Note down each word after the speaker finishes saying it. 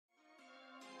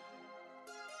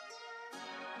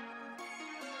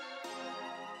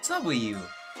what's up with you?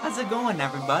 How's it going,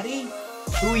 everybody?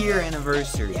 2-year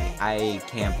anniversary. I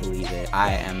can't believe it.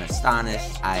 I am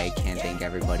astonished. I can't thank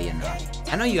everybody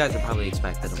enough. I know you guys are probably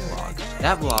expecting a vlog.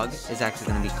 That vlog is actually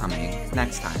going to be coming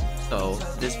next time. So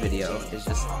this video is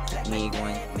just me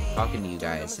talking to you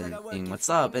guys and seeing what's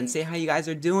up and say how you guys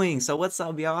are doing. So what's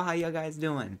up, y'all? How you guys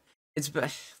doing? It's been,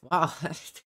 wow.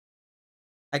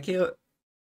 I can't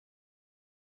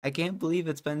believe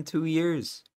it's been 2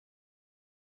 years.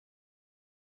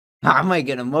 I might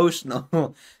get emotional.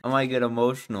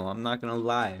 I'm not gonna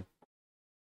lie.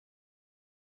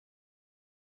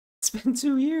 It's been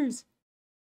 2 years.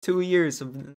 2 years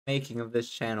of the making of this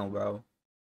channel, bro.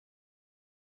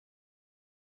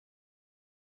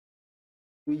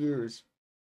 2 years.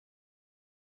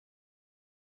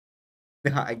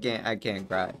 I can't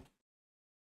cry.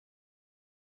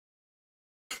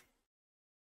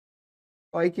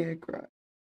 I can't cry.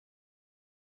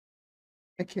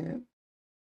 I can't.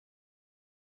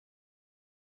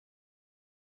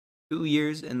 2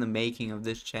 years in the making of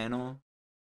this channel.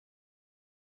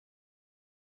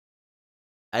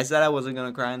 I said I wasn't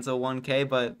gonna cry until 1K,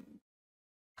 but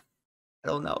I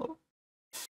don't know.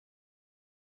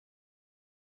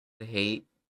 The hate,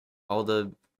 all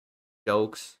the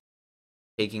jokes,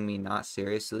 taking me not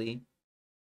seriously,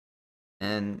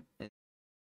 and in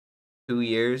 2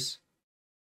 years,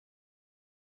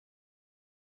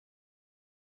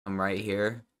 I'm right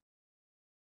here.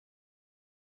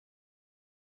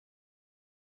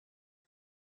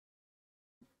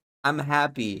 I'm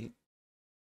happy,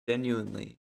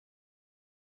 genuinely.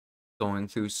 Going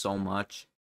through so much.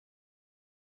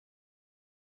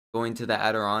 Going to the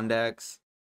Adirondacks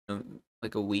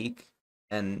like a week,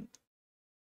 and it's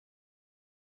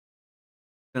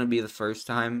gonna be the first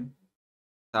time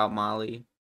without Molly.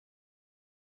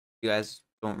 You guys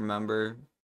don't remember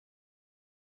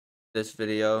this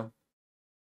video,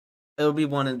 it'll be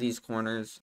one of these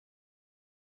corners.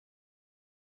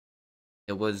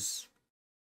 It was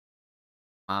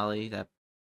Molly that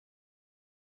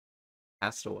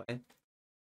passed away,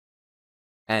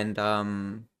 and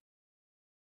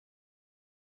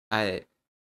I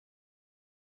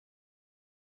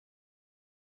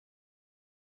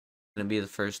gonna be the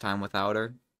first time without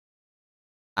her.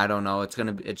 I don't know. It's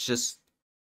just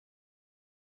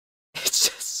it's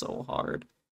just so hard.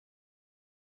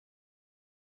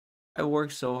 I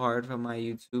worked so hard for my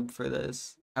YouTube for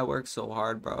this. I worked so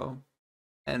hard, bro.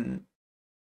 And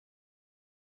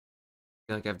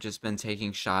I feel like I've just been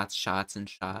taking shots and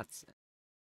shots.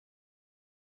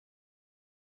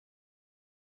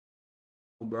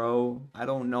 Bro, I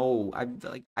don't know. I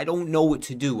don't know what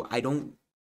to do. I don't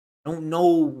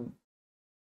know.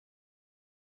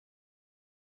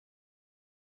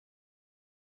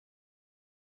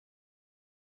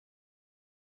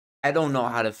 I don't know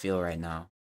how to feel right now.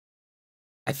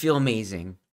 I feel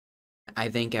amazing. I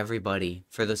thank everybody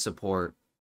for the support.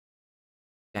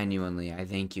 Genuinely, I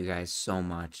thank you guys so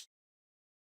much.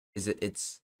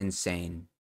 It's insane.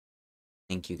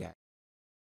 Thank you guys.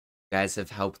 You guys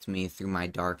have helped me through my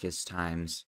darkest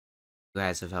times. You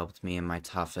guys have helped me in my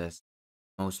toughest,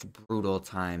 most brutal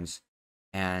times.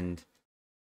 And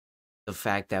the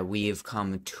fact that we have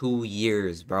come 2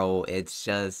 years, bro, it's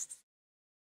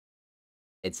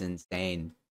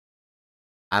insane.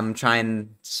 I'm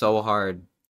trying so hard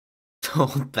to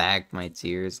hold back my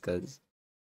tears because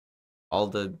all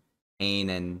the pain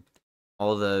and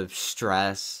all the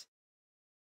stress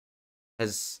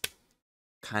has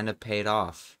kind of paid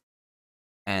off.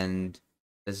 And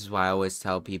this is why I always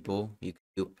tell people, you can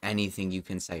do anything you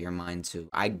can set your mind to.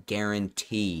 I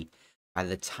guarantee by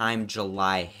the time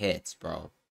July hits,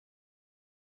 bro,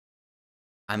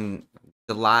 I'm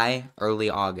July, early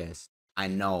August, I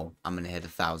know I'm gonna hit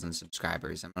 1,000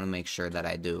 subscribers. I'm gonna make sure that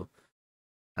I do.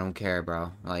 I don't care,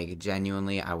 bro. Like,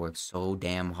 genuinely, I worked so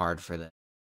damn hard for this.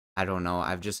 I don't know.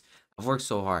 I've worked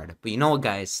so hard. But you know what,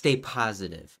 guys? Stay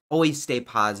positive. Always stay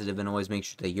positive and always make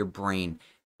sure that your brain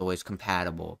is always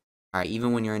compatible. Alright,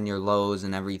 even when you're in your lows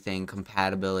and everything,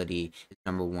 compatibility is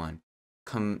number one.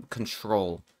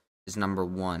 Control is number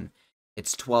one.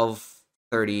 It's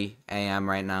 12:30 a.m.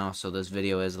 right now, so this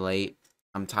video is late.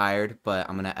 I'm tired, but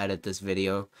I'm gonna edit this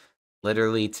video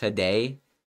literally today,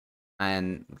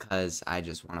 and because I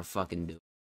just want to fucking do it.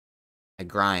 I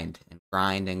grind and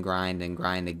grind and grind and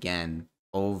grind again,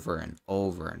 over and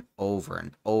over and over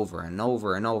and over and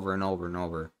over and over and over and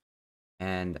over.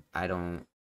 And I don't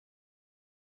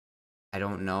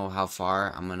know how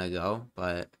far I'm gonna go,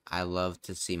 but I love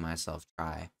to see myself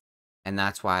try. And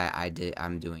that's why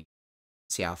I'm doing,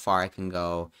 see how far I can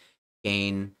go,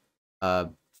 gain a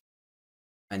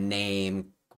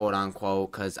name, quote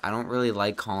unquote, because I don't really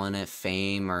like calling it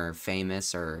fame or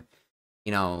famous or,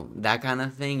 you know, that kind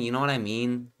of thing. You know what I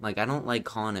mean? Like, I don't like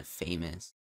calling it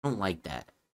famous. I don't like that.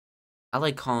 I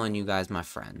like calling you guys my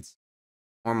friends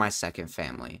or my second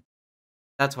family.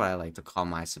 That's what I like to call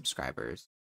my subscribers.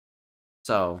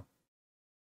 So,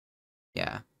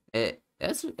 yeah,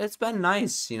 it's been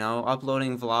nice, you know,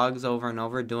 uploading vlogs over and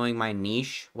over, doing my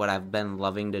niche, what I've been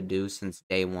loving to do since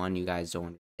day one. You guys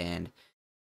don't understand.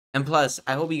 And plus,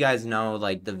 I hope you guys know,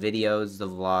 like, the videos, the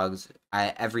vlogs,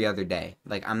 every other day.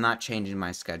 Like, I'm not changing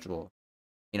my schedule.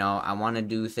 You know, I want to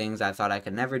do things I thought I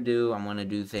could never do. I want to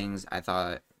do things I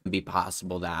thought would be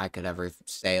possible that I could ever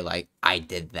say, like, I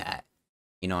did that.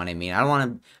 You know what I mean? I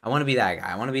want to be that guy.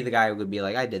 I want to be the guy who would be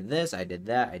like, I did this, I did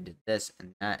that, I did this,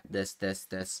 and that, this,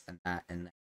 and that, and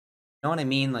that. You know what I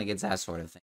mean? Like, it's that sort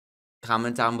of thing.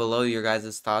 Comment down below your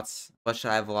guys' thoughts. What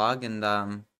should I vlog? And,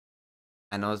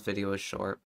 I know this video is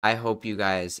short. I hope you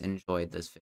guys enjoyed this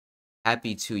video.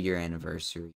 Happy 2-year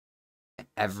anniversary to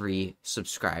every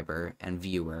subscriber and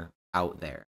viewer out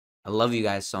there. I love you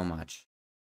guys so much.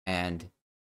 And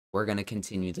we're going to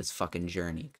continue this fucking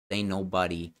journey. Ain't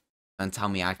nobody gonna tell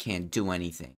me I can't do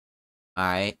anything.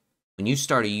 Alright? When you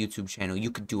start a YouTube channel,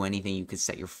 you could do anything you could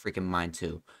set your freaking mind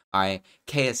to. Alright?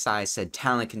 KSI said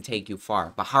talent can take you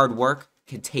far, but hard work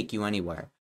can take you anywhere.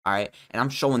 Alright? And I'm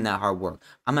showing that hard work.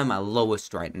 I'm at my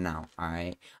lowest right now.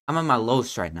 Alright? I'm at my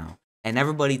lowest right now. And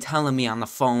everybody telling me on the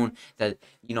phone that,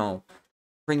 you know,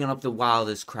 bringing up the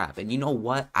wildest crap. And you know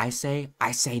what I say?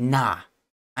 I say, nah.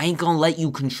 I ain't gonna let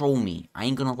you control me. I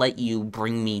ain't gonna let you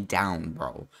bring me down,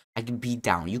 bro. I can be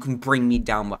down. You can bring me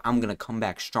down, but I'm gonna come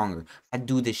back stronger. I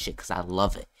do this shit because I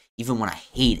love it. Even when I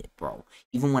hate it, bro.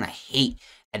 Even when I hate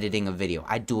editing a video,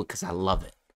 I do it because I love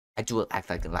it. I do it act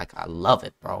like I love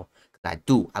it, bro. Because I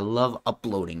do. I love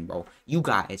uploading, bro. You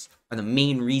guys are the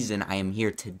main reason I am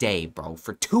here today, bro.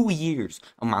 For 2 years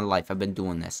of my life, I've been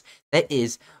doing this. That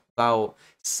is about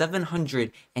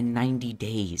 790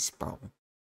 days, bro.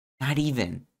 Not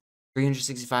even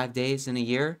 365 days in a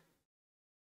year.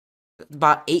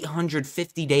 About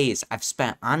 850 days I've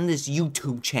spent on this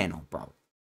YouTube channel, bro.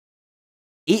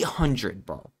 800,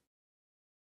 bro.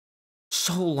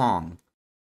 So long.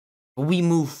 But we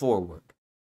move forward.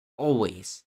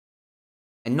 Always.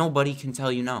 And nobody can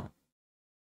tell you no.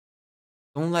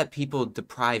 Don't let people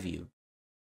deprive you.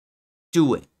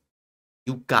 Do it.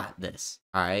 You got this,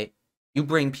 alright? You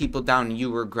bring people down and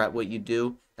you regret what you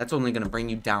do, that's only going to bring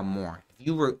you down more.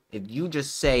 If you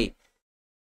just say,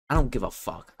 I don't give a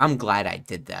fuck, I'm glad I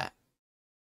did that,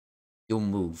 you'll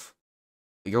move.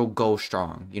 You'll go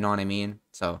strong. You know what I mean?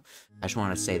 So, I just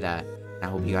want to say that. I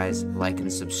hope you guys like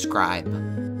and subscribe.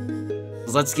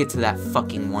 Let's get to that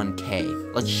fucking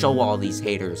 1K. Let's show all these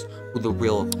haters who the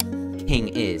real king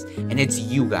is. And it's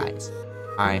you guys.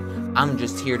 Alright? I'm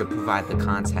just here to provide the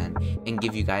content and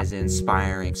give you guys the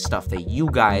inspiring stuff that you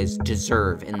guys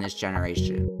deserve in this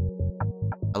generation.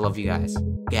 I love you guys.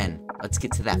 Again, let's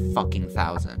get to that fucking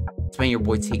 1,000. It's been your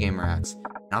boy TGamerX,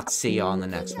 and I'll see y'all in the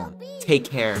next one. Take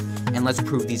care, and let's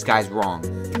prove these guys wrong.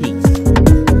 Peace.